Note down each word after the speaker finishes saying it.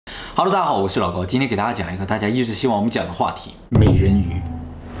Hello， 大家好，我是老高，今天给大家讲一个大家一直希望我们讲的话题——美人鱼。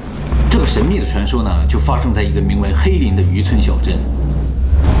这个神秘的传说呢，就发生在一个名为黑林的渔村小镇。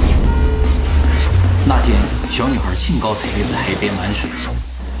那天，小女孩兴高采烈在海边玩水，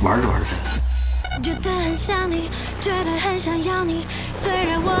玩着玩着，觉得很像你，觉得很想要你。虽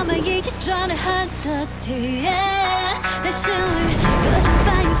然我们一起装得很得体，但心里各种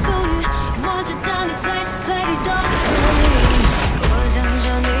翻云覆雨。我知道你随时随地都可以。我享受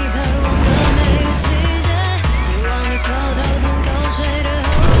你渴望的每个细节，希望你偷偷吞口水的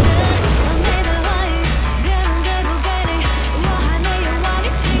后劲。我没在怀疑别人给不给你，我还没有往你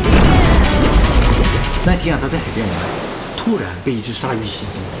尽力。那天他在海边玩，突然被一只鲨鱼袭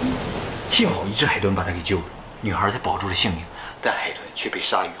击。幸好一只海豚把她给救了，女孩才保住了性命，但海豚却被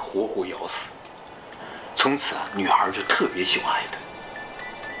鲨鱼活活咬死。从此啊，女孩就特别喜欢海豚。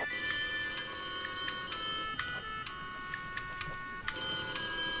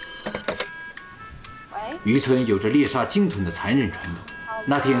渔村有着猎杀鲸豚的残忍传统。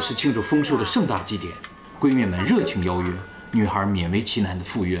那天是庆祝丰收的盛大祭典，闺蜜们热情邀约，女孩勉为其难地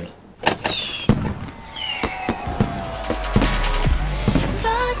赴约了。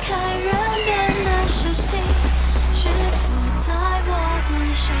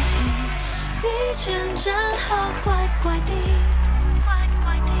真正好怪怪的，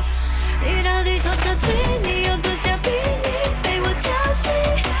你到底多淘气？你有多调皮？你被我调戏，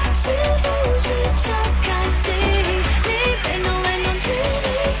是不是超开心？你被弄来弄去，你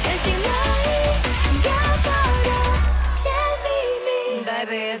开心来，要说的甜蜜蜜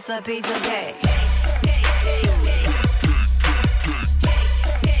 ，Baby it's a piece of cake。